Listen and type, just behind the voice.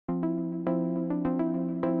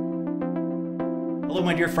Hello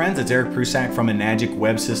my dear friends, it's Eric Prusak from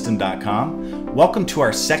EnagicWebSystem.com. Welcome to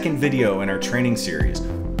our second video in our training series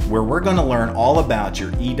where we're going to learn all about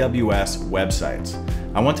your EWS websites.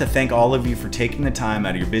 I want to thank all of you for taking the time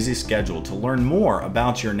out of your busy schedule to learn more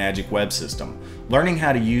about your Enagic web system. Learning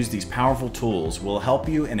how to use these powerful tools will help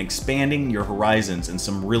you in expanding your horizons in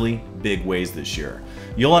some really big ways this year.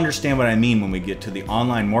 You'll understand what I mean when we get to the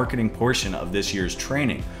online marketing portion of this year's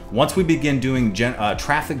training. Once we begin doing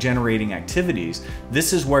traffic generating activities,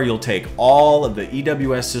 this is where you'll take all of the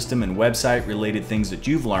EWS system and website related things that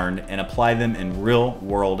you've learned and apply them in real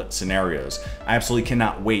world scenarios. I absolutely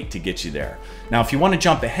cannot wait to get you there. Now, if you want to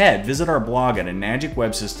jump ahead, visit our blog at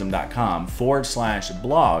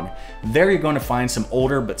enagicwebsystem.com/blog. There you're going to find some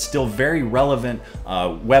older but still very relevant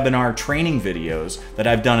webinar training videos that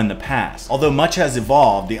I've done in the past. Although much has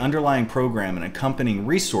evolved, the underlying program and accompanying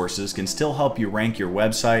resources can still help you rank your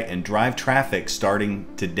website and drive traffic starting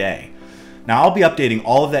today. Now, I'll be updating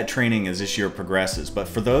all of that training as this year progresses, but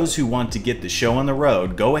for those who want to get the show on the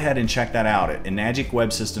road, go ahead and check that out at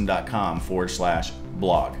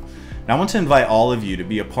enagicwebsystem.com/blog. Now, I want to invite all of you to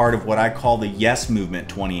be a part of what I call the Yes Movement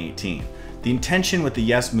 2018. The intention with the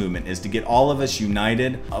Yes Movement is to get all of us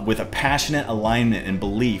united with a passionate alignment and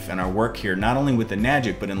belief in our work here, not only with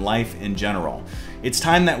Enagic, but in life in general. It's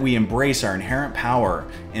time that we embrace our inherent power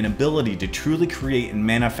and ability to truly create and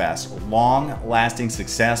manifest long-lasting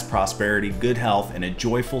success, prosperity, good health, and a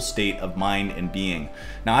joyful state of mind and being.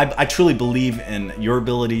 Now, I truly believe in your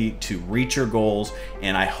ability to reach your goals,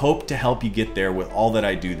 and I hope to help you get there with all that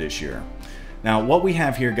I do this year. Now, what we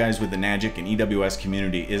have here, guys, with the Enagic and EWS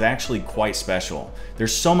community is actually quite special.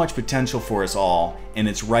 There's so much potential for us all, and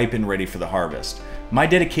it's ripe and ready for the harvest. My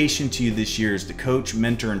dedication to you this year is to coach,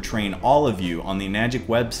 mentor, and train all of you on the Enagic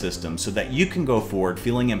web system so that you can go forward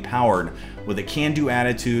feeling empowered with a can-do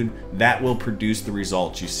attitude that will produce the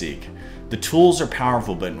results you seek. The tools are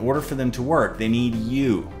powerful, but in order for them to work, they need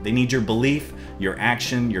you. They need your belief, your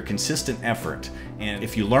action, your consistent effort. And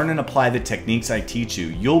if you learn and apply the techniques I teach you,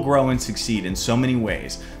 you'll grow and succeed in so many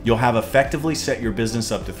ways. You'll have effectively set your business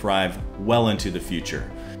up to thrive well into the future.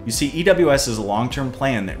 You see, EWS is a long-term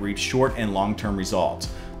plan that reaps short and long-term results.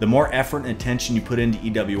 The more effort and attention you put into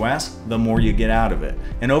EWS, the more you get out of it.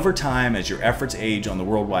 And over time, as your efforts age on the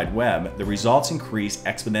World Wide Web, the results increase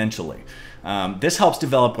exponentially. This helps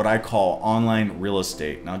develop what I call online real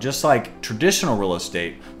estate. Now, just like traditional real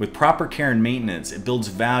estate, with proper care and maintenance, it builds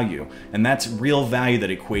value, and that's real value that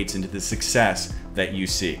equates into the success that you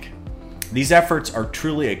seek. These efforts are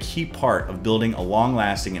truly a key part of building a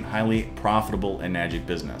long-lasting and highly profitable Enagic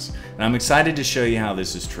business. And I'm excited to show you how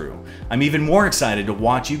this is true. I'm even more excited to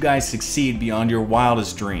watch you guys succeed beyond your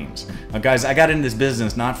wildest dreams. Now guys, I got into this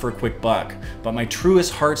business not for a quick buck, but my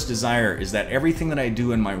truest heart's desire is that everything that I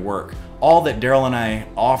do in my work, all that Daryl and I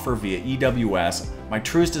offer via EWS, my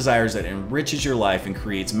truest desire is that it enriches your life and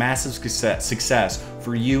creates massive success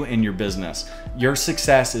for you and your business. Your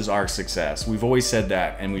success is our success. We've always said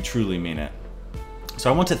that, and we truly mean it. So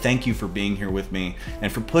I want to thank you for being here with me and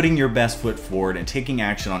for putting your best foot forward and taking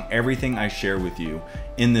action on everything I share with you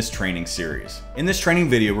in this training series. In this training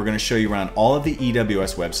video, we're going to show you around all of the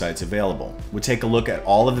EWS websites available. We'll take a look at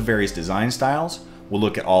all of the various design styles. We'll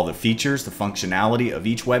look at all the features, the functionality of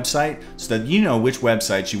each website so that you know which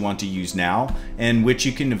websites you want to use now and which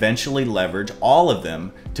you can eventually leverage all of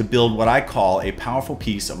them to build what I call a powerful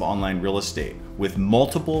piece of online real estate with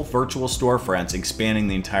multiple virtual storefronts expanding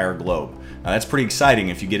the entire globe. Now that's pretty exciting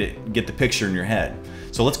if you get the picture in your head.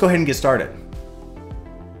 So let's go ahead and get started.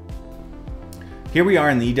 Here we are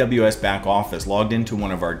in the EWS back office logged into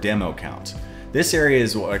one of our demo accounts. This area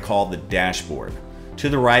is what I call the dashboard. To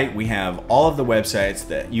the right, we have all of the websites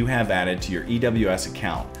that you have added to your EWS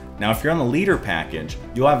account. Now, if you're on the leader package,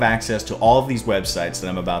 you'll have access to all of these websites that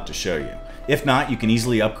I'm about to show you. If not, you can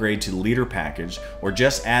easily upgrade to the leader package or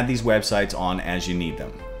just add these websites on as you need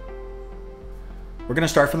them. We're going to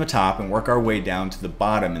start from the top and work our way down to the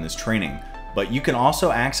bottom in this training, but you can also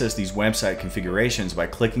access these website configurations by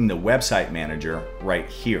clicking the website manager right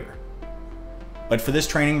here. But for this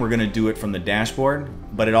training, we're going to do it from the dashboard,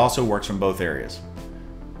 but it also works from both areas.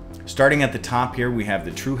 Starting at the top here, we have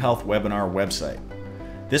the True Health Webinar website.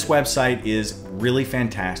 This website is really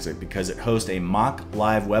fantastic because it hosts a mock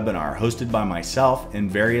live webinar hosted by myself and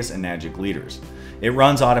various Enagic leaders. It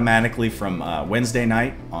runs automatically from Wednesday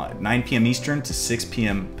night, 9 p.m. Eastern to 6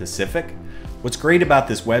 p.m. Pacific. What's great about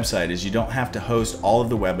this website is you don't have to host all of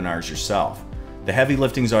the webinars yourself. The heavy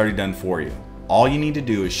lifting is already done for you. All you need to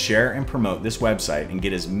do is share and promote this website and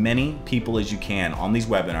get as many people as you can on these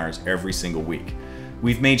webinars every single week.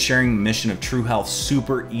 We've made sharing the mission of True Health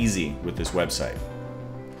super easy with this website.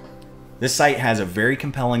 This site has a very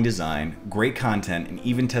compelling design, great content, and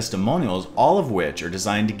even testimonials, all of which are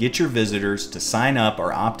designed to get your visitors to sign up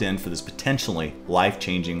or opt in for this potentially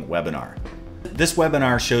life-changing webinar. This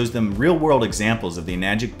webinar shows them real-world examples of the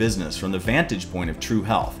Enagic business from the vantage point of true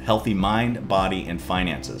health, healthy mind, body, and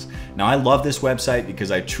finances. Now, I love this website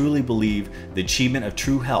because I truly believe the achievement of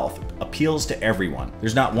true health appeals to everyone.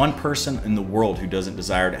 There's not one person in the world who doesn't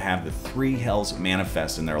desire to have the three healths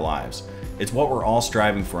manifest in their lives. It's what we're all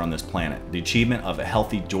striving for on this planet: the achievement of a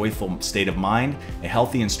healthy, joyful state of mind, a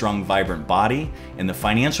healthy and strong, vibrant body, and the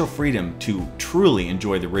financial freedom to truly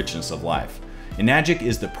enjoy the richness of life. Enagic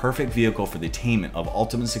is the perfect vehicle for the attainment of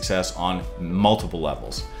ultimate success on multiple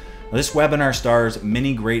levels. Now, this webinar stars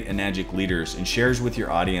many great Enagic leaders and shares with your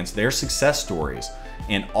audience their success stories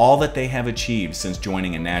and all that they have achieved since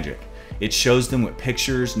joining Enagic. It shows them with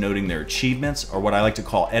pictures noting their achievements, or what I like to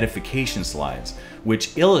call edification slides,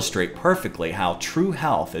 which illustrate perfectly how true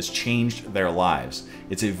health has changed their lives.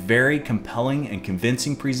 It's a very compelling and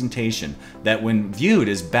convincing presentation that, when viewed,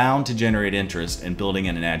 is bound to generate interest in building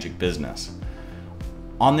an Enagic business.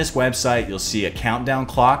 On this website, you'll see a countdown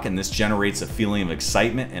clock, and this generates a feeling of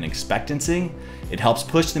excitement and expectancy. It helps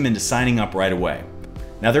push them into signing up right away.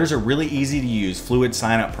 Now, there's a really easy to use fluid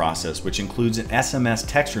sign-up process, which includes an SMS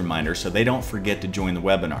text reminder so they don't forget to join the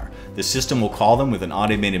webinar. The system will call them with an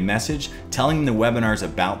automated message telling them the webinar is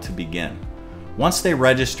about to begin. Once they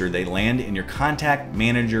register, they land in your contact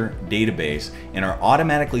manager database and are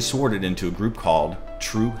automatically sorted into a group called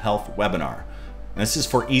True Health Webinar. This is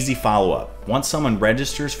for easy follow-up. Once someone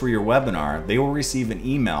registers for your webinar, they will receive an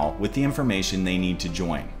email with the information they need to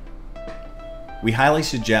join. We highly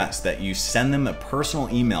suggest that you send them a personal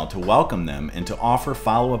email to welcome them and to offer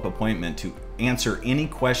follow-up appointment to answer any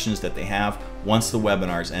questions that they have once the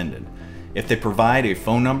webinar is ended. If they provide a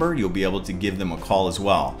phone number, you'll be able to give them a call as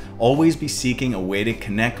well. Always be seeking a way to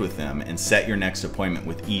connect with them and set your next appointment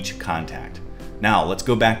with each contact. Now, let's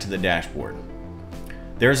go back to the dashboard.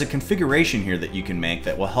 There's a configuration here that you can make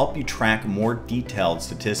that will help you track more detailed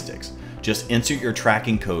statistics. Just insert your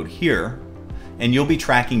tracking code here, and you'll be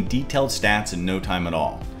tracking detailed stats in no time at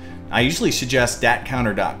all. I usually suggest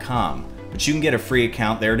statcounter.com, but you can get a free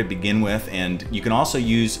account there to begin with, and you can also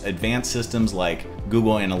use advanced systems like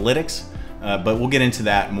Google Analytics, but we'll get into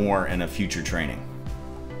that more in a future training.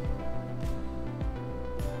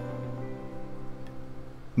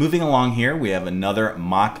 Moving along here, we have another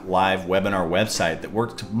mock live webinar website that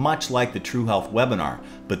works much like the True Health webinar,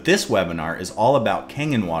 but this webinar is all about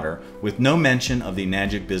Kangen water with no mention of the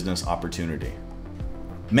Enagic business opportunity.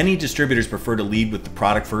 Many distributors prefer to lead with the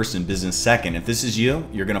product first and business second. If this is you,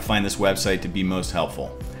 you're going to find this website to be most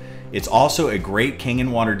helpful. It's also a great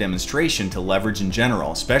Kangen water demonstration to leverage in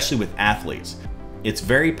general, especially with athletes. It's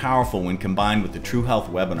very powerful when combined with the True Health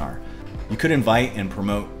webinar. You could invite and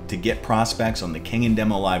promote to get prospects on the Kangen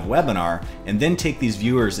Demo Live webinar and then take these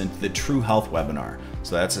viewers into the True Health webinar.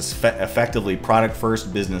 So that's effectively product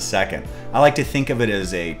first, business second. I like to think of it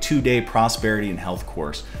as a 2-day prosperity and health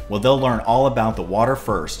course where they'll learn all about the water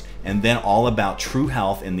first and then all about true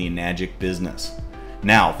health in the Enagic business.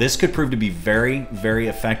 Now, this could prove to be very, very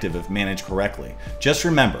effective if managed correctly. Just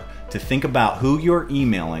remember to think about who you're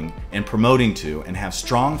emailing and promoting to and have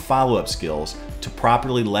strong follow-up skills to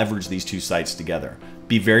properly leverage these two sites together.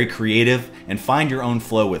 Be very creative and find your own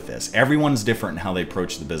flow with this. Everyone's different in how they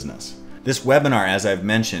approach the business. This webinar, as I've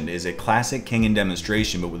mentioned, is a classic Kangen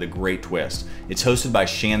demonstration, but with a great twist. It's hosted by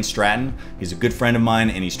Shan Stratton. He's a good friend of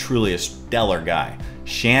mine, and he's truly a stellar guy.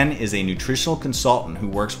 Shan is a nutritional consultant who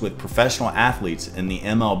works with professional athletes in the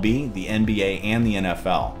MLB, the NBA, and the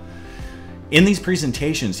NFL. In these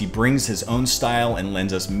presentations, he brings his own style and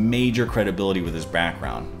lends us major credibility with his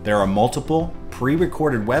background. There are multiple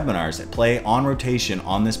pre-recorded webinars that play on rotation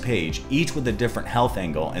on this page, each with a different health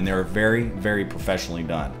angle, and they're very, very professionally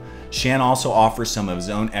done. Shan also offers some of his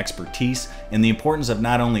own expertise in the importance of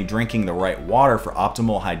not only drinking the right water for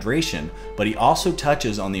optimal hydration, but he also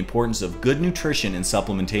touches on the importance of good nutrition and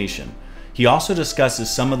supplementation. He also discusses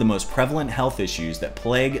some of the most prevalent health issues that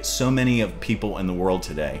plague so many of people in the world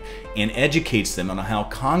today and educates them on how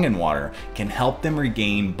Kangen water can help them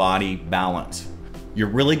regain body balance. You're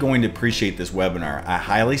really going to appreciate this webinar. I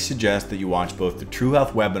highly suggest that you watch both the True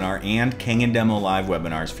Health webinar and Kangen Demo Live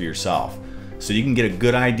webinars for yourself, so you can get a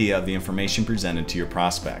good idea of the information presented to your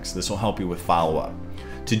prospects. This will help you with follow-up.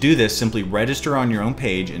 To do this, simply register on your own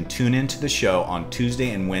page and tune into the show on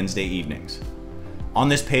Tuesday and Wednesday evenings. On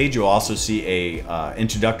this page, you'll also see a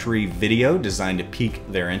introductory video designed to pique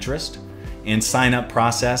their interest. And sign-up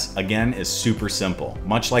process, again, is super simple,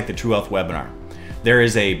 much like the True Health webinar. There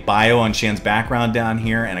is a bio on Shan's background down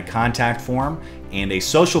here and a contact form, and a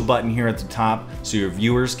social button here at the top so your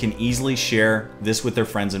viewers can easily share this with their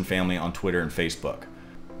friends and family on Twitter and Facebook.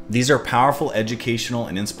 These are powerful educational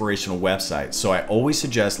and inspirational websites, so I always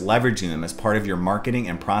suggest leveraging them as part of your marketing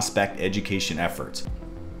and prospect education efforts.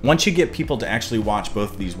 Once you get people to actually watch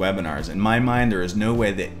both of these webinars, in my mind there is no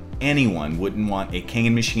way that anyone wouldn't want a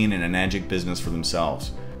Kangen machine and Enagic business for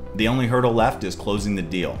themselves. The only hurdle left is closing the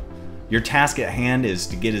deal. Your task at hand is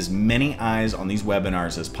to get as many eyes on these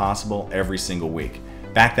webinars as possible every single week.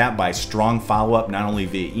 Back that by strong follow-up not only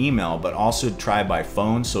via email, but also try by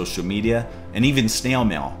phone, social media, and even snail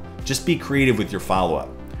mail. Just be creative with your follow-up.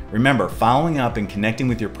 Remember, following up and connecting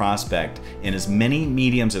with your prospect in as many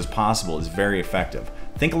mediums as possible is very effective.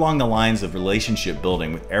 Think along the lines of relationship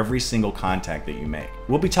building with every single contact that you make.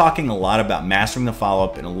 We'll be talking a lot about mastering the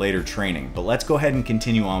follow-up in a later training, but let's go ahead and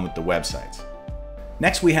continue on with the websites.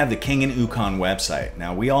 Next, we have the Kangen Ukon website.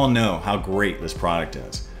 Now, we all know how great this product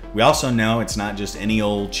is. We also know it's not just any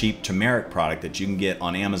old cheap turmeric product that you can get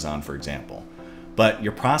on Amazon, for example. But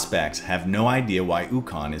your prospects have no idea why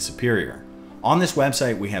Ukon is superior. On this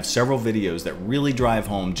website, we have several videos that really drive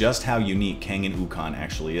home just how unique Kangen Ukon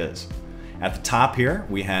actually is. At the top here,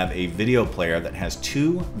 we have a video player that has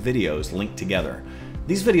 2 videos linked together.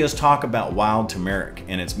 These videos talk about wild turmeric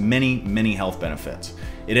and its many health benefits.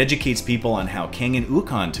 It educates people on how Kangen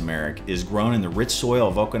Ukon turmeric is grown in the rich soil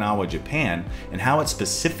of Okinawa, Japan, and how it's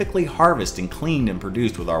specifically harvested and cleaned and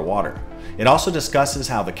produced with our water. It also discusses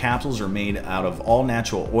how the capsules are made out of all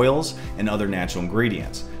natural oils and other natural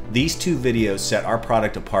ingredients. These 2 videos set our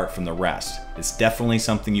product apart from the rest. It's definitely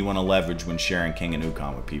something you want to leverage when sharing Kangen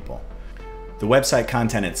Ukon with people. The website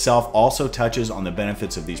content itself also touches on the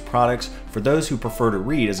benefits of these products for those who prefer to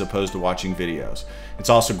read as opposed to watching videos.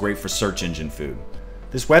 It's also great for search engine food.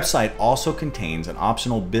 This website also contains an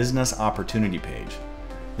optional business opportunity page.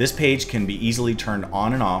 This page can be easily turned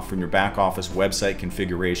on and off from your back office website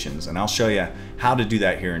configurations, and I'll show you how to do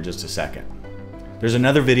that here in just a second. There's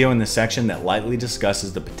another video in this section that lightly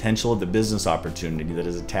discusses the potential of the business opportunity that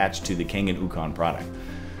is attached to the Kangen Ukon product.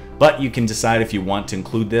 But you can decide if you want to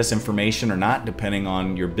include this information or not depending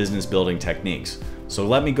on your business building techniques. So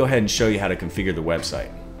let me go ahead and show you how to configure the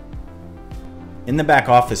website. In the back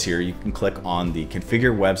office here, you can click on the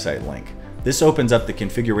Configure Website link. This opens up the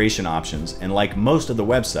configuration options, and like most of the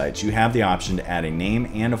websites, you have the option to add a name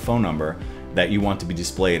and a phone number that you want to be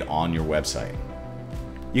displayed on your website.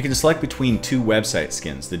 You can select between 2 website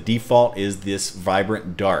skins. The default is this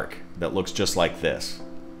vibrant dark that looks just like this.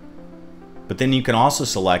 But then you can also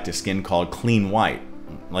select a skin called Clean White.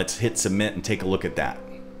 Let's hit submit and take a look at that.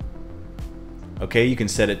 Okay, you can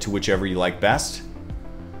set it to whichever you like best.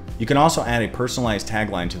 You can also add a personalized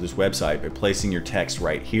tagline to this website by placing your text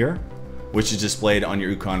right here, which is displayed on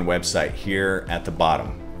your Ukon website here at the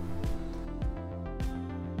bottom.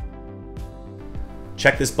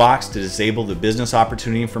 Check this box to disable the business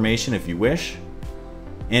opportunity information if you wish.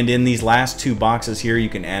 And in these last 2 boxes here, you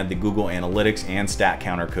can add the Google Analytics and stat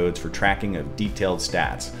counter codes for tracking of detailed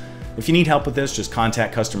stats. If you need help with this, just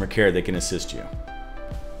contact customer care, they can assist you.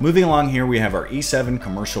 Moving along here, we have our E7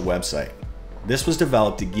 commercial website. This was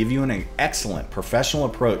developed to give you an excellent professional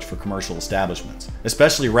approach for commercial establishments,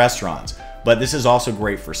 especially restaurants, but this is also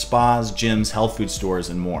great for spas, gyms, health food stores,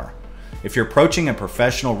 and more. If you're approaching a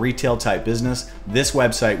professional retail type business, this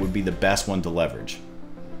website would be the best one to leverage.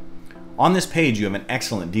 On this page, you have an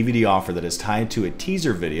excellent DVD offer that is tied to a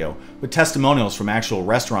teaser video with testimonials from actual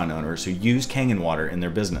restaurant owners who use Kangen water in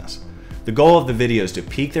their business. The goal of the video is to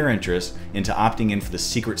pique their interest into opting in for the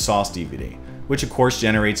Secret Sauce DVD, which of course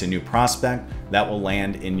generates a new prospect that will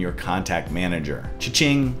land in your contact manager.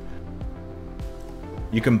 Cha-ching!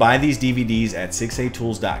 You can buy these DVDs at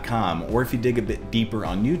 6atools.com, or if you dig a bit deeper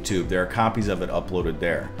on YouTube, there are copies of it uploaded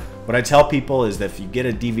there. What I tell people is that if you get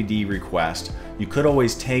a DVD request, you could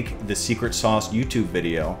always take the Secret Sauce YouTube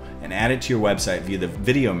video and add it to your website via the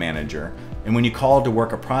video manager, and when you call to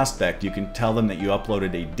work a prospect, you can tell them that you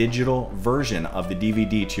uploaded a digital version of the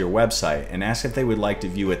DVD to your website and ask if they would like to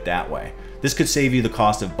view it that way. This could save you the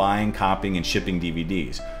cost of buying, copying, and shipping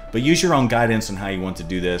DVDs. But use your own guidance on how you want to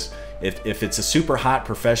do this. If it's a super hot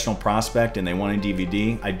professional prospect and they want a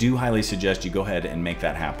DVD, I do highly suggest you go ahead and make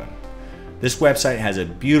that happen. This website has a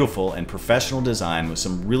beautiful and professional design with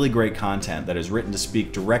some really great content that is written to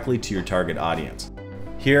speak directly to your target audience.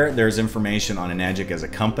 Here, there's information on Enagic as a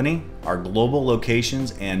company, our global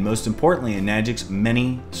locations, and most importantly, Enagic's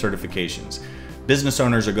many certifications. Business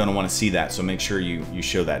owners are going to want to see that, so make sure you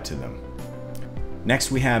show that to them.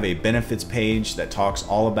 Next, we have a benefits page that talks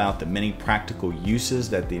all about the many practical uses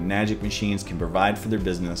that the Enagic machines can provide for their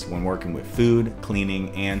business when working with food,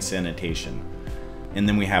 cleaning, and sanitation. And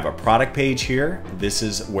then we have a product page here. This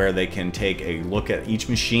is where they can take a look at each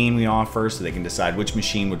machine we offer so they can decide which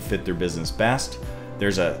machine would fit their business best.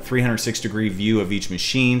 There's a 360-degree view of each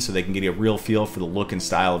machine so they can get a real feel for the look and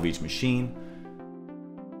style of each machine.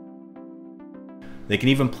 They can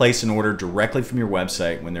even place an order directly from your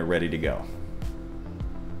website when they're ready to go.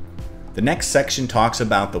 The next section talks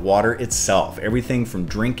about the water itself, everything from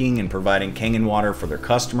drinking and providing Kangen water for their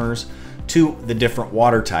customers to the different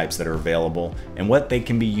water types that are available and what they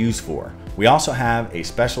can be used for. We also have a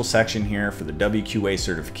special section here for the WQA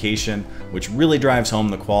certification, which really drives home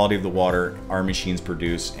the quality of the water our machines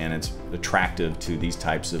produce, and it's attractive to these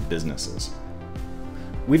types of businesses.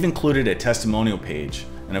 We've included a testimonial page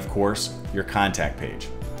and, of course, your contact page.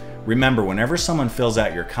 Remember, whenever someone fills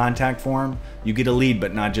out your contact form, you get a lead,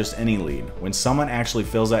 but not just any lead. When someone actually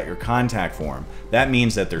fills out your contact form, that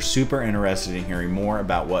means that they're super interested in hearing more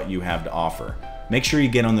about what you have to offer. Make sure you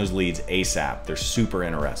get on those leads ASAP. They're super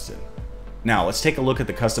interested. Now, let's take a look at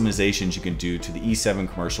the customizations you can do to the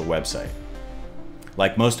E7 commercial website.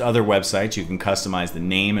 Like most other websites, you can customize the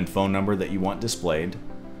name and phone number that you want displayed.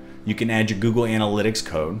 You can add your Google Analytics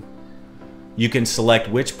code. You can select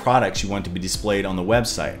which products you want to be displayed on the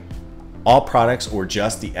website. All products or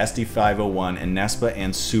just the SD501 and NESPA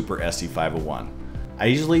and Super SD501. I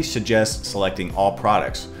usually suggest selecting all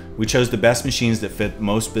products. We chose the best machines that fit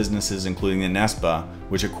most businesses, including the NESPA,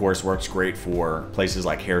 which of course works great for places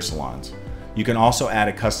like hair salons. You can also add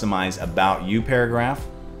a customized About You paragraph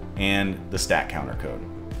and the stat counter code.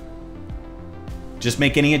 Just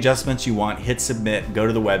make any adjustments you want, hit submit, go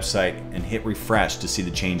to the website, and hit refresh to see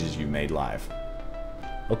the changes you made live.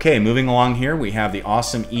 Okay, moving along here, we have the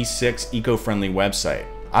awesome E6 eco-friendly website.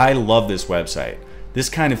 I love this website. This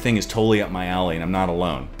kind of thing is totally up my alley, and I'm not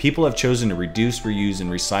alone. People have chosen to reduce, reuse, and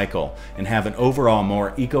recycle and have an overall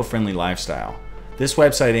more eco-friendly lifestyle. This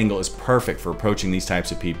website angle is perfect for approaching these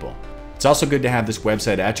types of people. It's also good to have this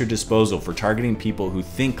website at your disposal for targeting people who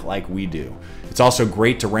think like we do. It's also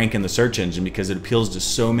great to rank in the search engine because it appeals to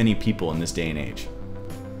so many people in this day and age.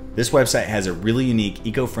 This website has a really unique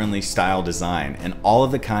eco-friendly style design, and all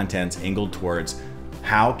of the content's angled towards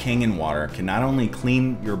how Kangen water can not only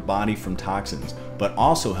clean your body from toxins, but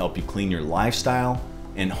also help you clean your lifestyle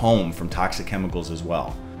and home from toxic chemicals as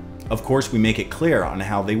well. Of course, we make it clear on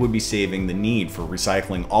how they would be saving the need for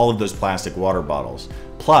recycling all of those plastic water bottles,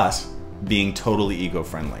 plus being totally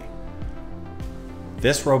eco-friendly.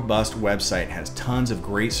 This robust website has tons of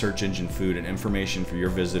great search engine food and information for your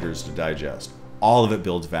visitors to digest. All of it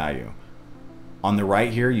builds value. On the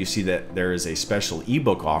right here, you see that there is a special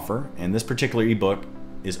ebook offer, and this particular ebook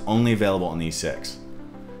is only available on E6.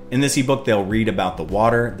 In this ebook, they'll read about the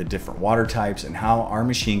water, the different water types, and how our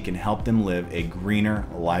machine can help them live a greener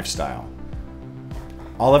lifestyle.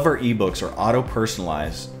 All of our ebooks are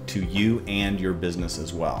auto-personalized to you and your business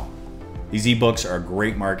as well. These ebooks are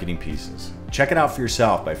great marketing pieces. Check it out for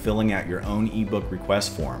yourself by filling out your own ebook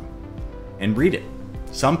request form and read it.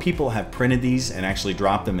 Some people have printed these and actually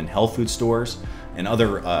dropped them in health food stores and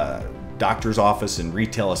other doctor's office and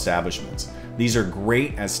retail establishments. These are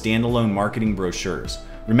great as standalone marketing brochures.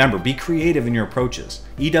 Remember, be creative in your approaches.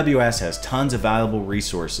 EWS has tons of valuable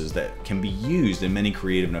resources that can be used in many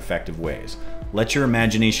creative and effective ways. Let your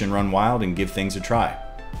imagination run wild and give things a try.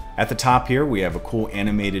 At the top here, we have a cool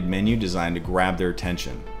animated menu designed to grab their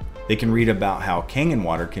attention. They can read about how Kangen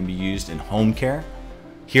water can be used in home care.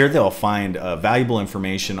 Here they'll find valuable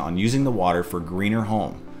information on using the water for greener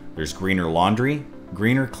home. There's greener laundry,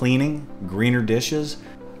 greener cleaning, greener dishes,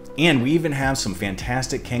 and we even have some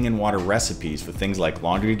fantastic Kangen water recipes for things like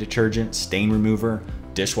laundry detergent, stain remover,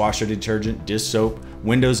 dishwasher detergent, dish soap,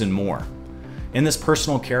 windows, and more. In this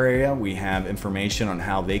personal care area, we have information on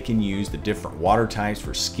how they can use the different water types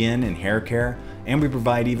for skin and hair care, and we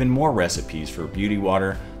provide even more recipes for beauty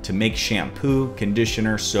water to make shampoo,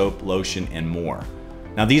 conditioner, soap, lotion, and more.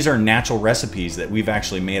 Now, these are natural recipes that we've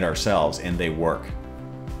actually made ourselves, and they work.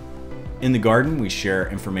 In the garden, we share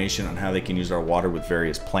information on how they can use our water with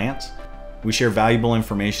various plants. We share valuable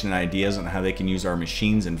information and ideas on how they can use our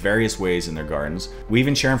machines in various ways in their gardens. We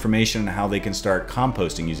even share information on how they can start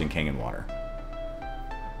composting using Kangen water.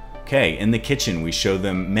 Okay, in the kitchen, we show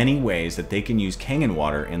them many ways that they can use Kangen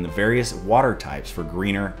water in the various water types for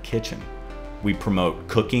greener kitchen. We promote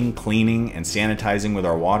cooking, cleaning, and sanitizing with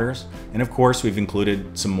our waters. And of course, we've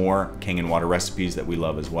included some more Kangen water recipes that we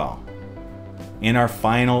love as well. And our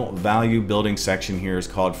final value building section here is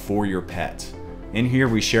called For Your Pet. In here,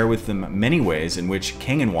 we share with them many ways in which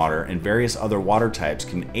Kangen water and various other water types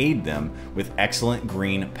can aid them with excellent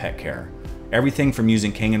green pet care. Everything from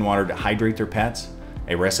using Kangen water to hydrate their pets,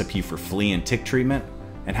 a recipe for flea and tick treatment,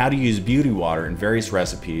 and how to use beauty water in various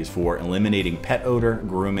recipes for eliminating pet odor,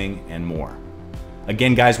 grooming, and more.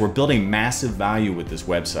 Again, guys, we're building massive value with this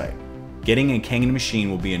website. Getting a Kangen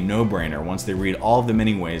machine will be a no-brainer once they read all of the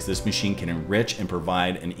many ways this machine can enrich and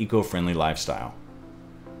provide an eco-friendly lifestyle.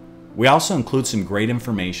 We also include some great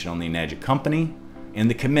information on the Enagic company and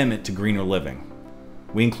the commitment to greener living.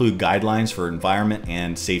 We include guidelines for environment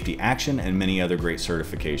and safety action and many other great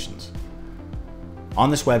certifications. On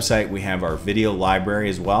this website, we have our video library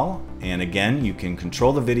as well. And again, you can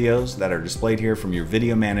control the videos that are displayed here from your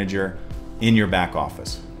video manager in your back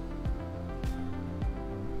office.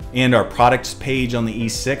 And our products page on the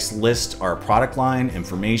E6 lists our product line,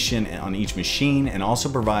 information on each machine, and also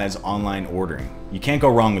provides online ordering. You can't go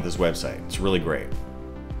wrong with this website. It's really great.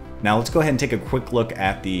 Now let's go ahead and take a quick look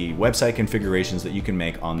at the website configurations that you can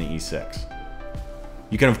make on the E6.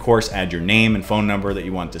 You can of course add your name and phone number that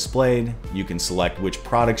you want displayed. You can select which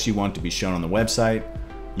products you want to be shown on the website.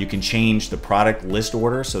 You can change the product list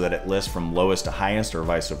order so that it lists from lowest to highest or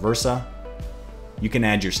vice versa. You can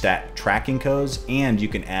add your stat tracking codes, and you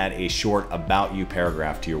can add a short About You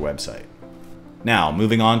paragraph to your website. Now,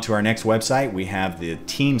 moving on to our next website, we have the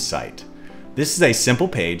team site. This is a simple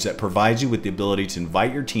page that provides you with the ability to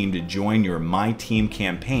invite your team to join your My Team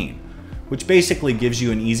campaign, which basically gives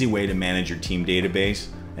you an easy way to manage your team database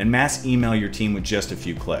and mass email your team with just a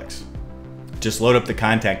few clicks. Just load up the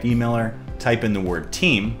contact emailer, type in the word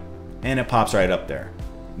team, and it pops right up there.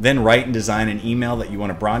 Then write and design an email that you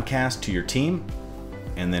want to broadcast to your team,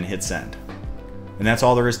 and then hit send. And that's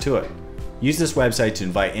all there is to it. Use this website to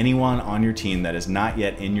invite anyone on your team that is not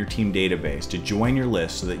yet in your team database to join your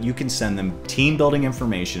list so that you can send them team building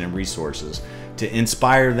information and resources to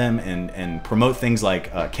inspire them and promote things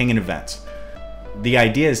like Kangen events. The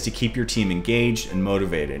idea is to keep your team engaged and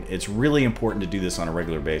motivated. It's really important to do this on a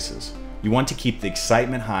regular basis. You want to keep the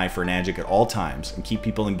excitement high for Enagic at all times and keep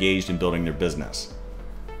people engaged in building their business.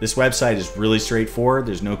 This website is really straightforward.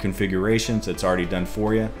 There's no configurations. It's already done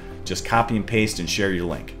for you. Just copy and paste and share your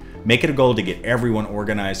link. Make it a goal to get everyone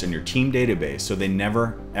organized in your team database so they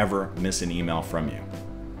never, ever miss an email from you.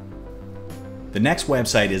 The next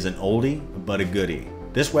website is an oldie, but a goodie.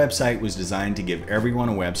 This website was designed to give everyone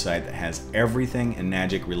a website that has everything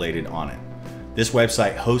Enagic related on it. This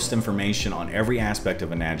website hosts information on every aspect of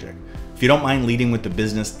Enagic. If you don't mind leading with the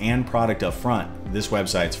business and product up front, this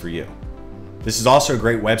website's for you. This is also a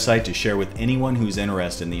great website to share with anyone who's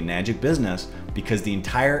interested in the Enagic business because the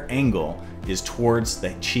entire angle is towards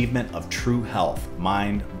the achievement of true health,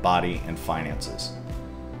 mind, body, and finances.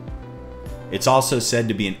 It's also said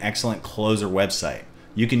to be an excellent closer website.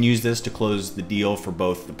 You can use this to close the deal for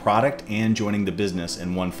both the product and joining the business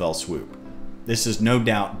in one fell swoop. This is no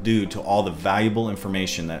doubt due to all the valuable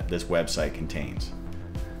information that this website contains.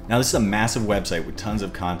 Now, this is a massive website with tons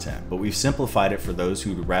of content, but we've simplified it for those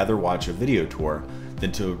who would rather watch a video tour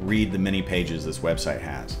than to read the many pages this website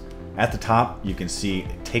has. At the top, you can see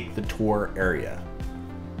Take the Tour area.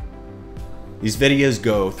 These videos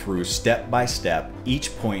go through step by step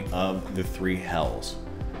each point of the three hells: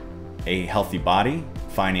 a healthy body,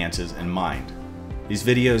 finances, and mind. These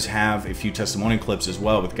videos have a few testimonial clips as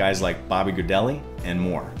well with guys like Bobby Godelli and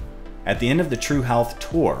more. At the end of the True Health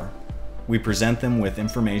Tour, we present them with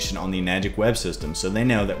information on the Enagic web system so they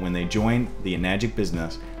know that when they join the Enagic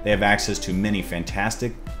business, they have access to many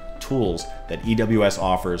fantastic tools that EWS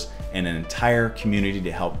offers and an entire community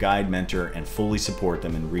to help guide, mentor, and fully support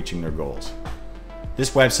them in reaching their goals.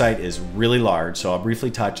 This website is really large, so I'll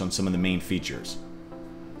briefly touch on some of the main features.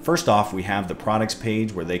 First off, we have the products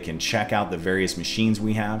page where they can check out the various machines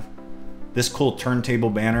we have. This cool turntable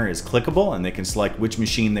banner is clickable and they can select which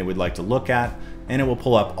machine they would like to look at, and it will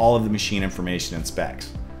pull up all of the machine information and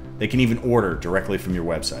specs. They can even order directly from your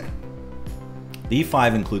website. The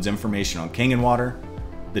E5 includes information on Kangen water,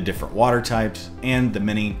 the different water types, and the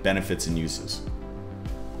many benefits and uses.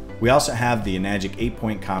 We also have the Enagic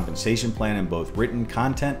 8-point compensation plan in both written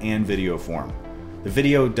content and video form. The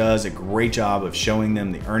video does a great job of showing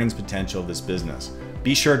them the earnings potential of this business.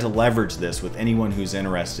 Be sure to leverage this with anyone who's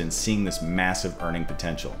interested in seeing this massive earning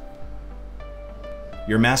potential.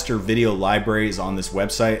 Your master video library is on this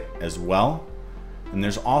website as well. And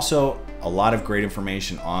there's also a lot of great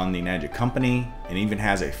information on the Enagic company, and even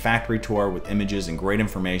has a factory tour with images and great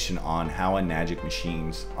information on how Enagic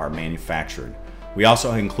machines are manufactured. We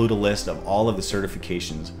also include a list of all of the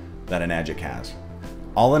certifications that Enagic has.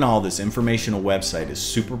 All in all, this informational website is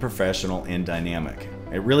super professional and dynamic.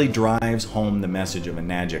 It really drives home the message of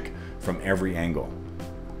Enagic from every angle.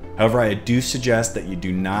 However, I do suggest that you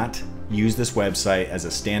do not use this website as a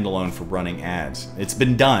standalone for running ads. It's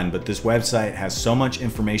been done, but this website has so much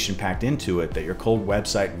information packed into it that your cold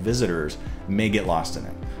website visitors may get lost in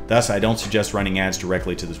it. Thus, I don't suggest running ads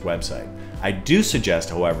directly to this website. I do suggest,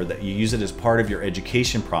 however, that you use it as part of your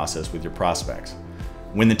education process with your prospects.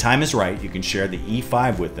 When the time is right, you can share the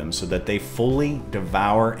E5 with them so that they fully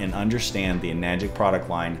devour and understand the Enagic product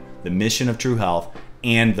line, the mission of True Health,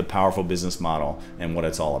 and the powerful business model and what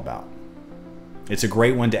it's all about. It's a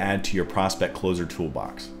great one to add to your prospect closer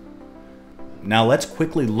toolbox. Now let's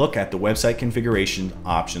quickly look at the website configuration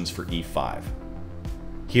options for E5.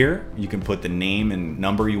 Here, you can put the name and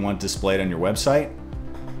number you want displayed on your website.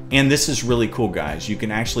 And this is really cool, guys. You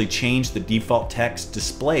can actually change the default text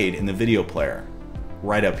displayed in the video player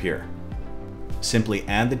right up here. Simply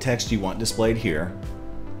add the text you want displayed here,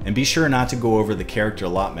 and be sure not to go over the character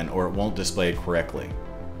allotment or it won't display it correctly.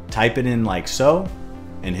 Type it in like so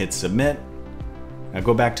and hit submit. Now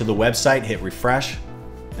go back to the website, hit refresh,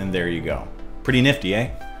 and there you go. Pretty nifty, eh?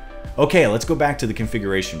 Okay, let's go back to the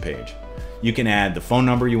configuration page. You can add the phone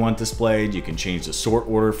number you want displayed, you can change the sort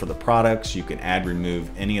order for the products, you can add, remove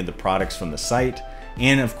any of the products from the site,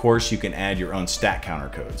 and of course you can add your own stat counter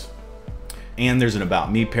codes. And there's an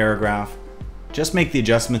About Me paragraph. Just make the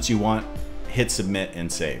adjustments you want, hit submit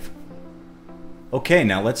and save. Okay,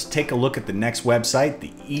 now let's take a look at the next website,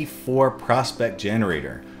 the E4 Prospect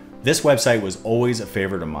Generator. This website was always a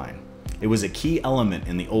favorite of mine. It was a key element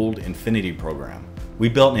in the old Infinity program. We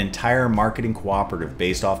built an entire marketing cooperative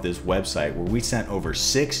based off this website where we sent over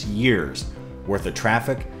 6 years worth of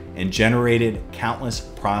traffic and generated countless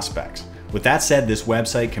prospects. With that said, this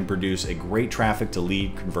website can produce a great traffic to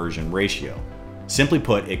lead conversion ratio. Simply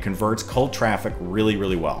put, it converts cold traffic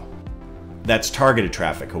really well. That's targeted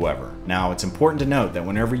traffic, however. Now, it's important to note that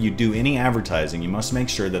whenever you do any advertising, you must make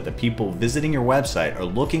sure that the people visiting your website are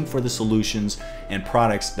looking for the solutions and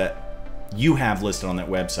products that you have listed on that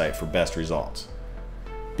website for best results.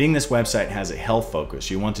 Being this website has a health focus,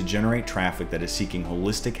 you want to generate traffic that is seeking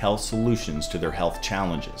holistic health solutions to their health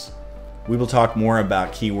challenges. We will talk more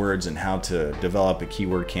about keywords and how to develop a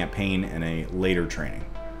keyword campaign in a later training.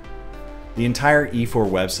 The entire E4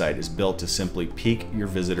 website is built to simply pique your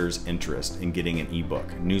visitors' interest in getting an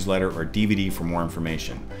ebook, newsletter, or DVD for more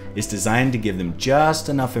information. It's designed to give them just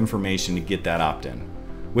enough information to get that opt-in,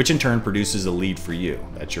 which in turn produces a lead for you.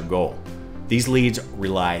 That's your goal. These leads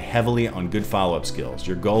rely heavily on good follow-up skills.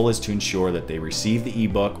 Your goal is to ensure that they receive the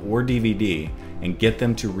ebook or DVD and get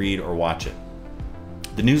them to read or watch it.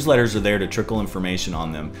 The newsletters are there to trickle information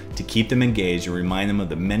on them to keep them engaged and remind them of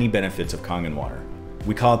the many benefits of Kangen water.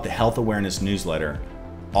 We call it the Health Awareness Newsletter.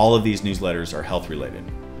 All of these newsletters are health related.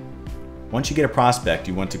 Once you get a prospect,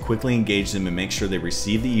 you want to quickly engage them and make sure they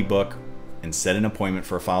receive the ebook and set an appointment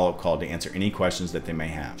for a follow-up call to answer any questions that they may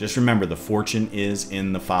have. Just remember, the fortune is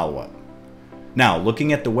in the follow-up. Now,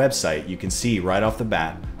 looking at the website, you can see right off the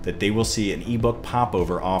bat that they will see an ebook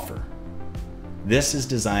popover offer. This is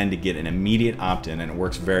designed to get an immediate opt-in and it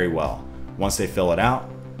works very well. Once they fill it out,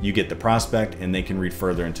 you get the prospect and they can read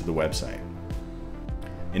further into the website.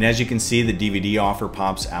 And as you can see, the DVD offer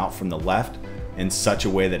pops out from the left in such a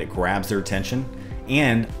way that it grabs their attention.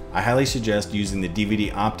 And I highly suggest using the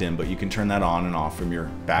DVD opt-in, but you can turn that on and off from your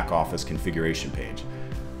back office configuration page.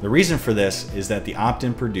 The reason for this is that the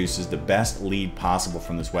opt-in produces the best lead possible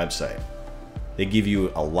from this website. They give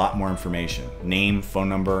you a lot more information: name, phone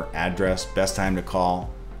number, address, best time to call,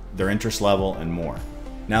 their interest level, and more.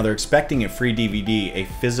 Now, they're expecting a free DVD, a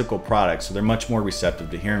physical product, so they're much more receptive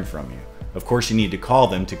to hearing from you. Of course, you need to call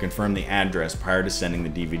them to confirm the address prior to sending the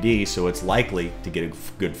DVD, so it's likely to get a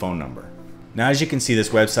good phone number. Now, as you can see, this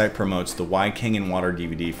website promotes the Why Kangen Water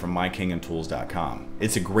DVD from MyKangenTools.com.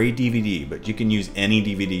 It's a great DVD, but you can use any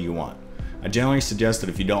DVD you want. I generally suggest that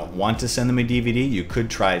if you don't want to send them a DVD, you could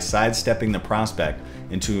try sidestepping the prospect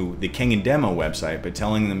into the Kangen Demo website by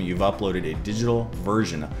telling them you've uploaded a digital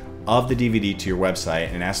version of the DVD to your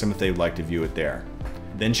website and ask them if they'd like to view it there.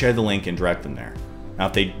 Then share the link and direct them there. Now,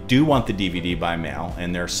 if they do want the DVD by mail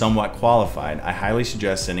and they're somewhat qualified, I highly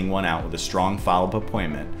suggest sending one out with a strong follow-up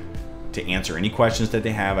appointment to answer any questions that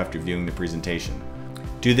they have after viewing the presentation.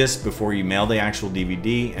 Do this before you mail the actual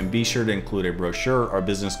DVD, and be sure to include a brochure or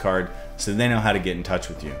business card so they know how to get in touch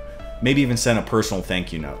with you. Maybe even send a personal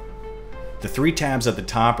thank you note. The 3 tabs at the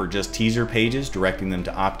top are just teaser pages directing them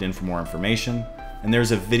to opt in for more information, and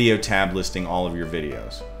there's a video tab listing all of your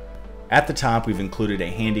videos. At the top, we've included a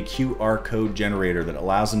handy QR code generator that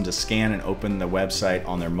allows them to scan and open the website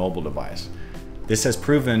on their mobile device. This has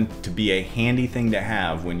proven to be a handy thing to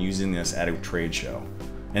have when using this at a trade show.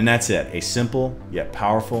 And that's it, a simple yet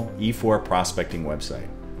powerful E4 prospecting website.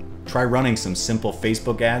 Try running some simple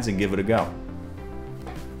Facebook ads and give it a go.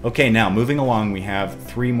 Okay, now moving along, we have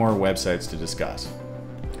 3 more websites to discuss.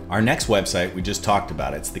 Our next website, we just talked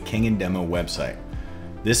about, it's the King and Demo website.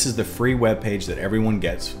 This is the free webpage that everyone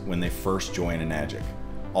gets when they first join Enagic.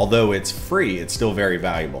 Although it's free, it's still very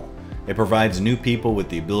valuable. It provides new people with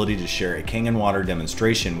the ability to share a King and Water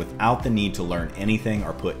demonstration without the need to learn anything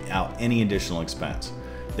or put out any additional expense.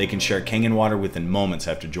 They can share King and Water within moments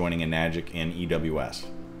after joining Enagic and EWS.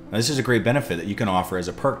 Now, this is a great benefit that you can offer as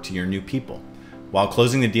a perk to your new people. While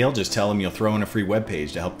closing the deal, just tell them you'll throw in a free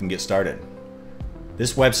webpage to help them get started.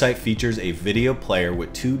 This website features a video player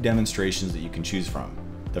with 2 demonstrations that you can choose from.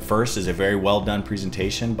 The first is a very well done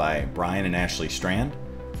presentation by Brian and Ashley Strand,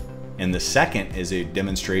 and the second is a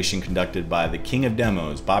demonstration conducted by the King of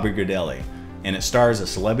Demos, Bobby Gradelli, and it stars a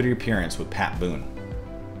celebrity appearance with Pat Boone.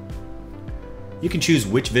 You can choose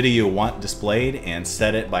which video you want displayed and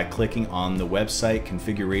set it by clicking on the website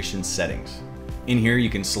configuration settings. In here you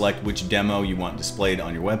can select which demo you want displayed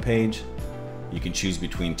on your web page. You can choose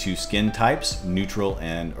between 2 skin types, neutral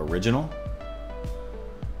and original.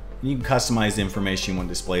 And you can customize the information you want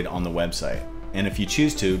displayed on the website. And if you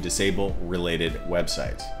choose to, disable related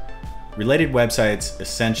websites. Related websites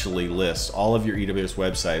essentially lists all of your EWS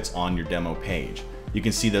websites on your demo page. You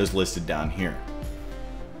can see those listed down here.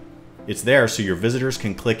 It's there so your visitors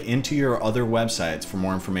can click into your other websites for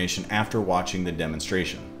more information after watching the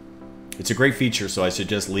demonstration. It's a great feature, so I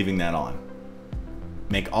suggest leaving that on.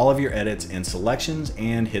 Make all of your edits and selections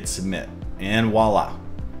and hit submit, and voila!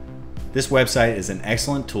 This website is an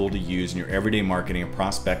excellent tool to use in your everyday marketing and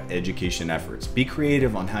prospect education efforts. Be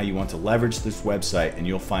creative on how you want to leverage this website and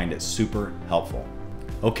you'll find it super helpful.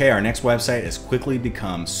 Okay, our next website has quickly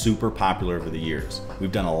become super popular over the years.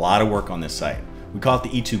 We've done a lot of work on this site. We call it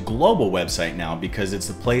the E2 Global website now because it's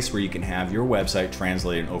the place where you can have your website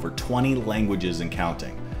translated in over 20 languages and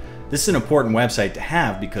counting. This is an important website to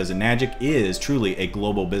have because Enagic is truly a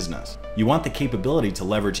global business. You want the capability to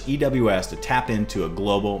leverage EWS to tap into a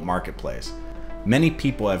global marketplace. Many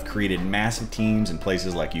people have created massive teams in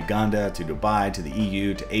places like Uganda, to Dubai, to the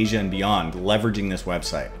EU, to Asia and beyond, leveraging this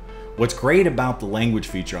website. What's great about the language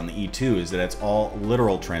feature on the E2 is that it's all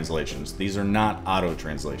literal translations. These are not auto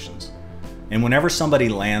translations. And whenever somebody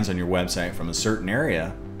lands on your website from a certain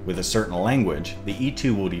area, with a certain language, the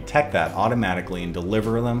E2 will detect that automatically and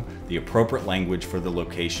deliver them the appropriate language for the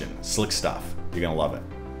location. Slick stuff. You're gonna love it.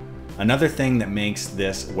 Another thing that makes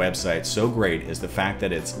this website so great is the fact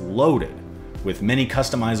that it's loaded with many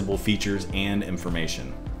customizable features and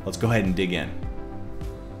information. Let's go ahead and dig in.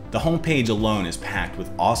 The homepage alone is packed with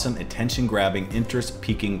awesome attention-grabbing,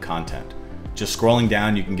 interest-piquing content. Just scrolling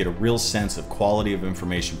down, you can get a real sense of quality of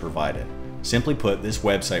information provided. Simply put, this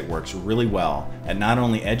website works really well at not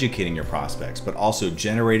only educating your prospects, but also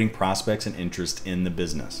generating prospects and interest in the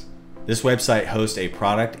business. This website hosts a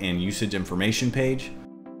product and usage information page.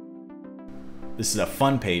 This is a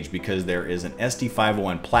fun page because there is an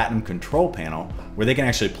SD501 Platinum control panel where they can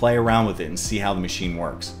actually play around with it and see how the machine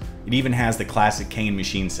works. It even has the classic Kane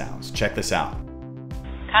machine sounds. Check this out.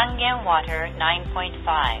 Kangen water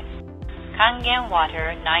 9.5. Kangen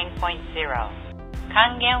water 9.0.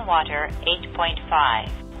 Kangen water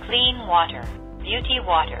 8.5. Clean water. Beauty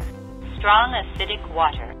water. Strong acidic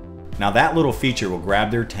water. Now that little feature will grab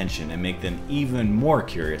their attention and make them even more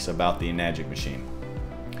curious about the Enagic machine.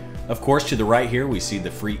 Of course, to the right here we see the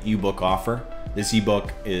free ebook offer. This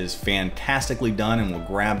ebook is fantastically done and will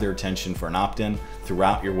grab their attention for an opt-in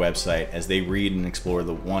throughout your website as they read and explore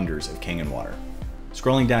the wonders of King and Water.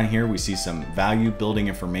 Scrolling down here, we see some value building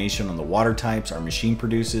information on the water types our machine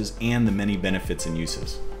produces and the many benefits and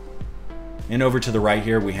uses. And over to the right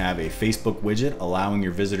here, we have a Facebook widget allowing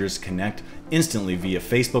your visitors to connect instantly via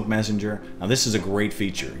Facebook Messenger. Now this is a great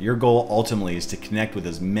feature. Your goal ultimately is to connect with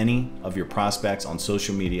as many of your prospects on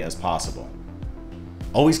social media as possible.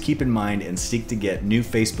 Always keep in mind and seek to get new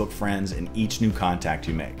Facebook friends in each new contact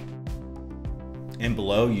you make. And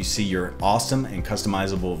below you see your awesome and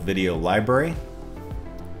customizable video library.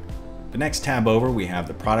 The next tab over, we have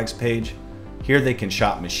the products page. Here they can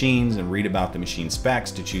shop machines and read about the machine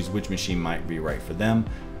specs to choose which machine might be right for them,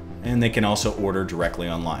 and they can also order directly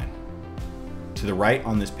online. To the right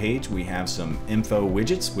on this page, we have some info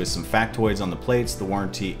widgets with some factoids on the plates, the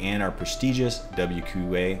warranty, and our prestigious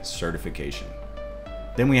WQA certification.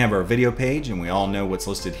 Then we have our video page, and we all know what's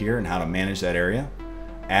listed here and how to manage that area.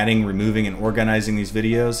 Adding, removing, and organizing these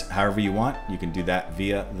videos however you want, you can do that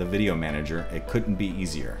via the video manager. It couldn't be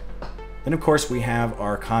easier. Then of course we have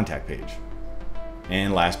our contact page.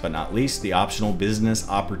 And last but not least, the optional business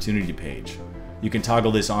opportunity page. You can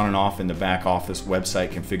toggle this on and off in the back office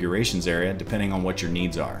website configurations area depending on what your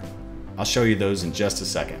needs are. I'll show you those in just a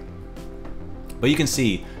second. But you can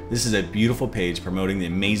see This is a beautiful page promoting the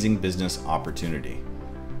amazing business opportunity.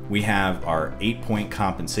 We have our 8-point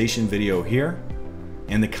compensation video here,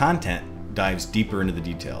 and the content dives deeper into the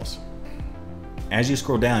details. As you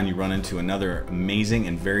scroll down, you run into another amazing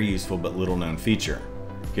and very useful but little known feature.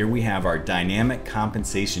 Here we have our dynamic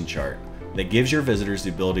compensation chart that gives your visitors the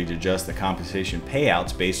ability to adjust the compensation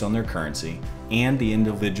payouts based on their currency and the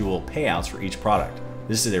individual payouts for each product.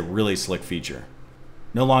 This is a really slick feature.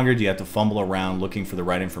 No longer do you have to fumble around looking for the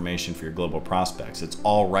right information for your global prospects. It's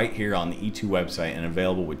all right here on the E2 website and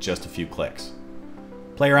available with just a few clicks.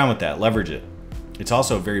 Play around with that, leverage it. It's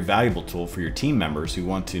also a very valuable tool for your team members who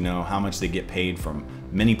want to know how much they get paid from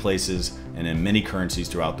many places and in many currencies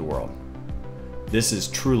throughout the world. This is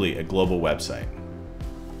truly a global website.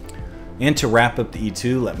 And to wrap up the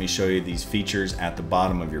E2, let me show you these features at the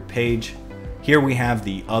bottom of your page. Here we have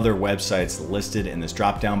the other websites listed in this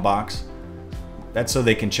drop-down box. That's so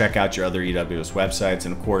they can check out your other EWS websites,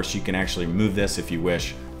 and of course you can actually remove this if you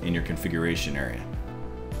wish in your configuration area.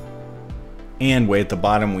 And way at the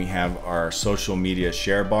bottom we have our social media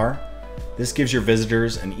share bar. This gives your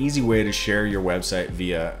visitors an easy way to share your website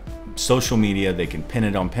via social media. They can pin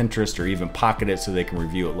it on Pinterest or even pocket it so they can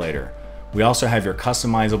review it later. We also have your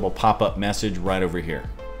customizable pop-up message right over here.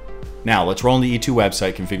 Now let's roll into E2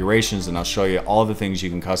 website configurations and I'll show you all the things you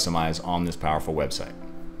can customize on this powerful website.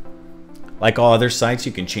 Like all other sites,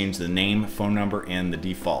 you can change the name, phone number, and the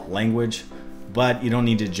default language, but you don't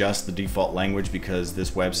need to adjust the default language because this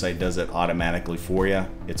website does it automatically for you.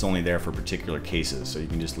 It's only there for particular cases, so you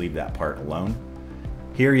can just leave that part alone.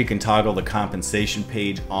 Here you can toggle the compensation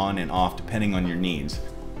page on and off depending on your needs.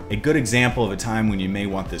 A good example of a time when you may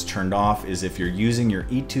want this turned off is if you're using your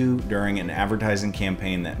E2 during an advertising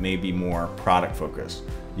campaign that may be more product focused.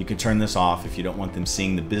 You can turn this off if you don't want them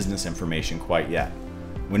seeing the business information quite yet.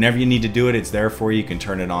 Whenever you need to do it, it's there for you. You can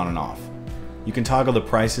turn it on and off. You can toggle the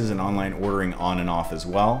prices and online ordering on and off as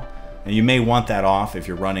well. And you may want that off if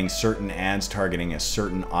you're running certain ads targeting a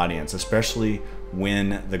certain audience, especially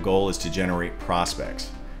when the goal is to generate prospects.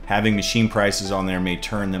 Having machine prices on there may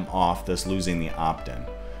turn them off, thus losing the opt-in.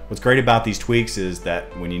 What's great about these tweaks is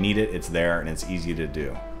that when you need it, it's there and it's easy to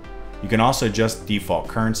do. You can also adjust default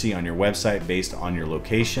currency on your website based on your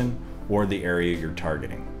location or the area you're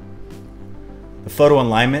targeting. The photo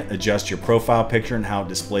alignment adjusts your profile picture and how it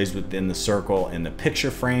displays within the circle in the picture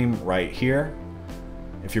frame right here.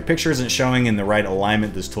 If your picture isn't showing in the right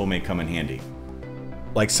alignment, this tool may come in handy.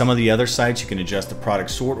 Like some of the other sites, you can adjust the product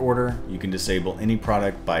sort order. You can disable any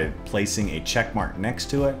product by placing a check mark next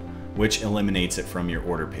to it, which eliminates it from your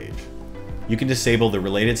order page. You can disable the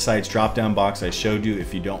related sites drop-down box I showed you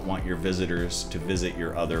if you don't want your visitors to visit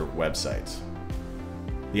your other websites.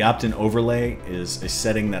 The opt-in overlay is a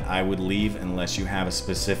setting that I would leave unless you have a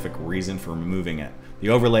specific reason for removing it. The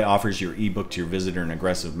overlay offers your ebook to your visitor in an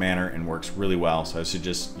aggressive manner and works really well, so I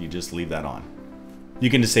suggest you just leave that on. You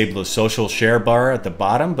can disable the social share bar at the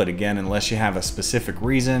bottom, but again, unless you have a specific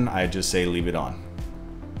reason, I just say leave it on.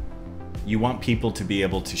 You want people to be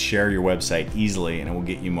able to share your website easily and it will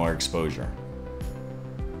get you more exposure.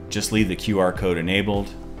 Just leave the QR code enabled,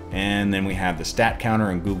 and then we have the stat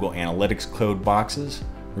counter and Google Analytics code boxes.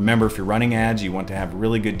 Remember, if you're running ads, you want to have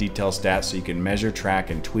really good detailed stats so you can measure,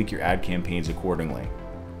 track, and tweak your ad campaigns accordingly.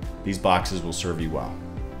 These boxes will serve you well.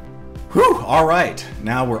 Whew, all right,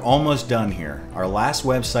 now we're almost done here. Our last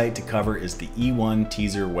website to cover is the E1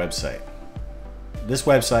 teaser website. This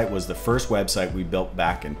website was the first website we built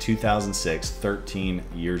back in 2006, 13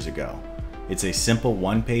 years ago. It's a simple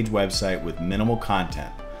one-page website with minimal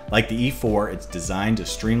content. Like the E4, it's designed to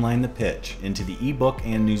streamline the pitch into the ebook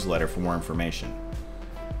and newsletter for more information.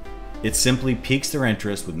 It simply piques their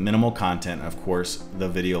interest with minimal content and of course, the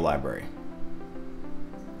video library.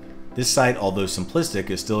 This site, although simplistic,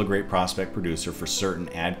 is still a great prospect producer for certain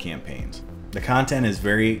ad campaigns. The content is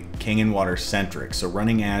very Kangen water centric, so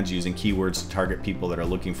running ads using keywords to target people that are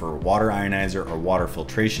looking for a water ionizer or water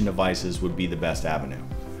filtration devices would be the best avenue.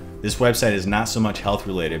 This website is not so much health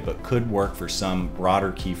related, but could work for some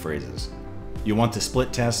broader key phrases. You'll want to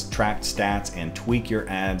split test, track stats, and tweak your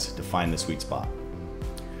ads to find the sweet spot.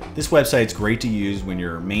 This website is great to use when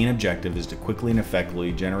your main objective is to quickly and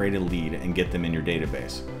effectively generate a lead and get them in your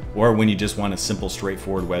database, or when you just want a simple,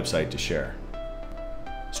 straightforward website to share.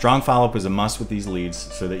 Strong follow-up is a must with these leads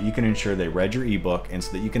so that you can ensure they read your ebook and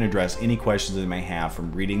so that you can address any questions they may have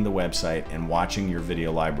from reading the website and watching your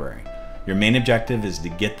video library. Your main objective is to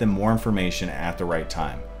get them more information at the right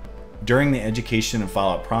time. During the education and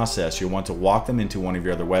follow-up process, you'll want to walk them into one of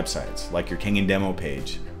your other websites, like your Kangen demo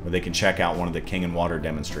page, where they can check out one of the Kangen water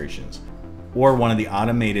demonstrations, or one of the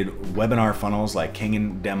automated webinar funnels like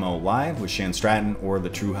Kangen Demo Live with Shan Stratton or the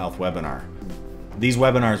True Health webinar. These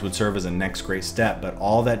webinars would serve as a next great step, but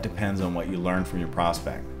all that depends on what you learn from your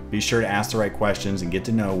prospect. Be sure to ask the right questions and get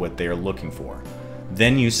to know what they are looking for.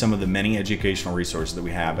 Then use some of the many educational resources that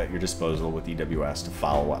we have at your disposal with EWS to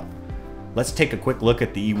follow up. Let's take a quick look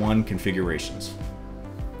at the E1 configurations.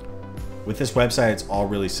 With this website, it's all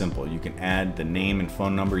really simple. You can add the name and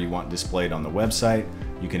phone number you want displayed on the website.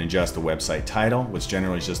 You can adjust the website title, which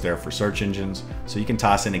generally is just there for search engines. So you can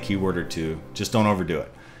toss in a keyword or two, just don't overdo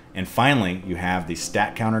it. And finally, you have the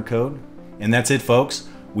stat counter code. And that's it, folks.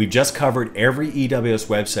 We've just covered every EWS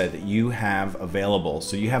website that you have available,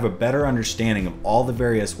 so you have a better understanding of all the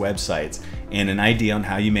various websites and an idea on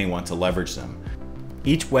how you may want to leverage them.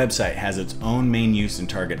 Each website has its own main use and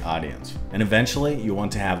target audience, and eventually you'll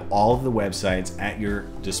want to have all of the websites at your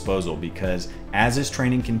disposal, because as this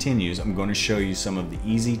training continues, I'm going to show you some of the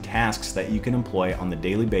easy tasks that you can employ on the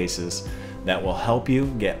daily basis that will help you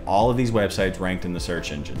get all of these websites ranked in the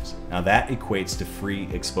search engines. Now that equates to free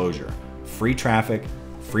exposure, free traffic,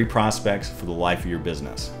 free prospects for the life of your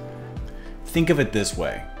business. Think of it this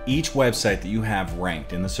way. Each website that you have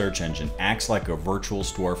ranked in the search engine acts like a virtual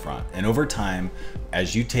storefront, and over time,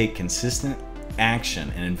 as you take consistent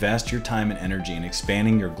action and invest your time and energy in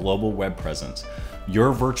expanding your global web presence,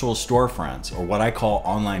 your virtual storefronts, or what I call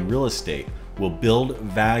online real estate, will build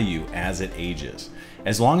value as it ages.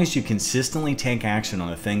 As long as you consistently take action on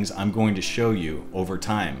the things I'm going to show you over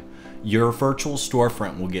time, your virtual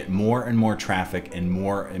storefront will get more and more traffic and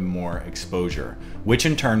more exposure, which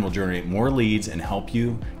in turn will generate more leads and help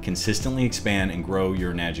you consistently expand and grow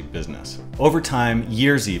your Enagic business. Over time,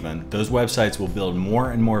 years even, those websites will build more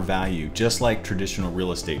and more value, just like traditional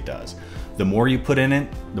real estate does. The more you put in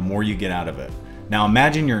it, the more you get out of it. Now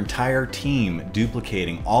imagine your entire team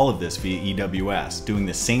duplicating all of this via EWS, doing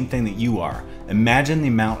the same thing that you are. Imagine the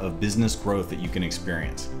amount of business growth that you can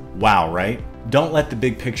experience. Wow, right? Don't let the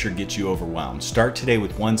big picture get you overwhelmed. Start today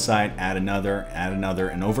with one site, add another,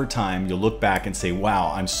 and over time, you'll look back and say,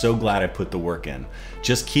 wow, I'm so glad I put the work in.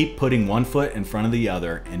 Just keep putting one foot in front of the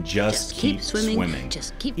other and just keep swimming.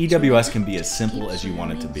 EWS can be as simple as you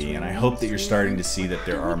want it to be, and I hope that you're starting to see that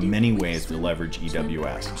there are many ways to leverage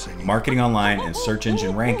EWS. Marketing online and search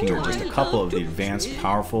engine ranking are just a couple of the advanced,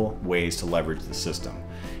 powerful ways to leverage the system.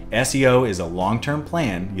 SEO is a long-term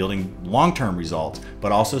plan yielding long-term results,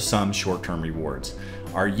 but also some short-term rewards.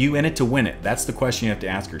 Are you in it to win it? That's the question you have to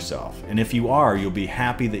ask yourself. And if you are, you'll be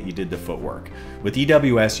happy that you did the footwork. With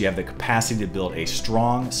EWS, you have the capacity to build a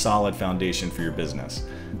strong, solid foundation for your business.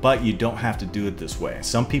 But you don't have to do it this way.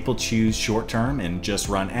 Some people choose short-term and just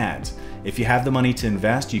run ads. If you have the money to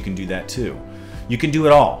invest, you can do that too. You can do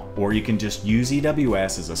it all, or you can just use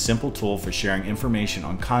EWS as a simple tool for sharing information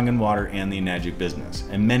on Kangen water and the Enagic business,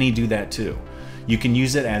 and many do that too. You can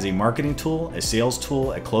use it as a marketing tool, a sales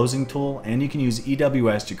tool, a closing tool, and you can use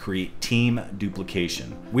EWS to create team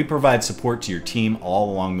duplication. We provide support to your team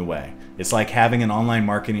all along the way. It's like having an online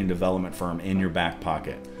marketing and development firm in your back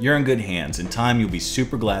pocket. You're in good hands. In time, you'll be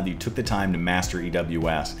super glad that you took the time to master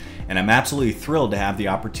EWS, and I'm absolutely thrilled to have the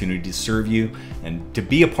opportunity to serve you and to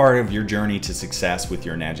be a part of your journey to success with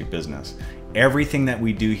your Enagic business. Everything that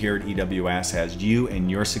we do here at EWS has you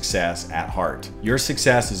and your success at heart. Your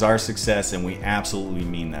success is our success, and we absolutely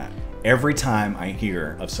mean that. Every time I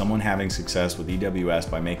hear of someone having success with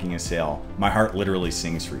EWS by making a sale, my heart literally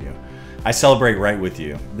sings for you. I celebrate right with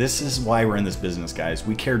you. This is why we're in this business, guys.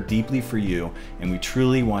 We care deeply for you, and we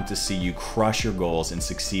truly want to see you crush your goals and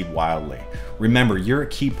succeed wildly. Remember, you're a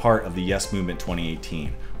key part of the Yes Movement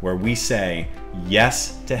 2018, where we say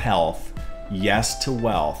yes to health, yes to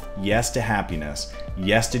wealth, yes to happiness,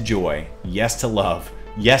 yes to joy, yes to love,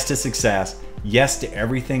 yes to success, yes to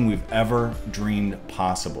everything we've ever dreamed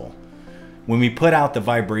possible. When we put out the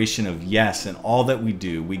vibration of yes in all that we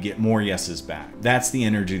do, we get more yeses back. That's the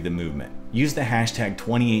energy of the movement. Use the hashtag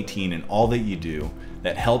 2018 in all that you do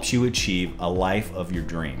that helps you achieve a life of your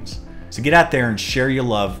dreams. So get out there and share your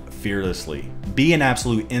love fearlessly. Be an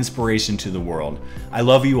absolute inspiration to the world. I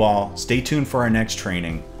love you all. Stay tuned for our next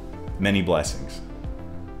training. Many blessings.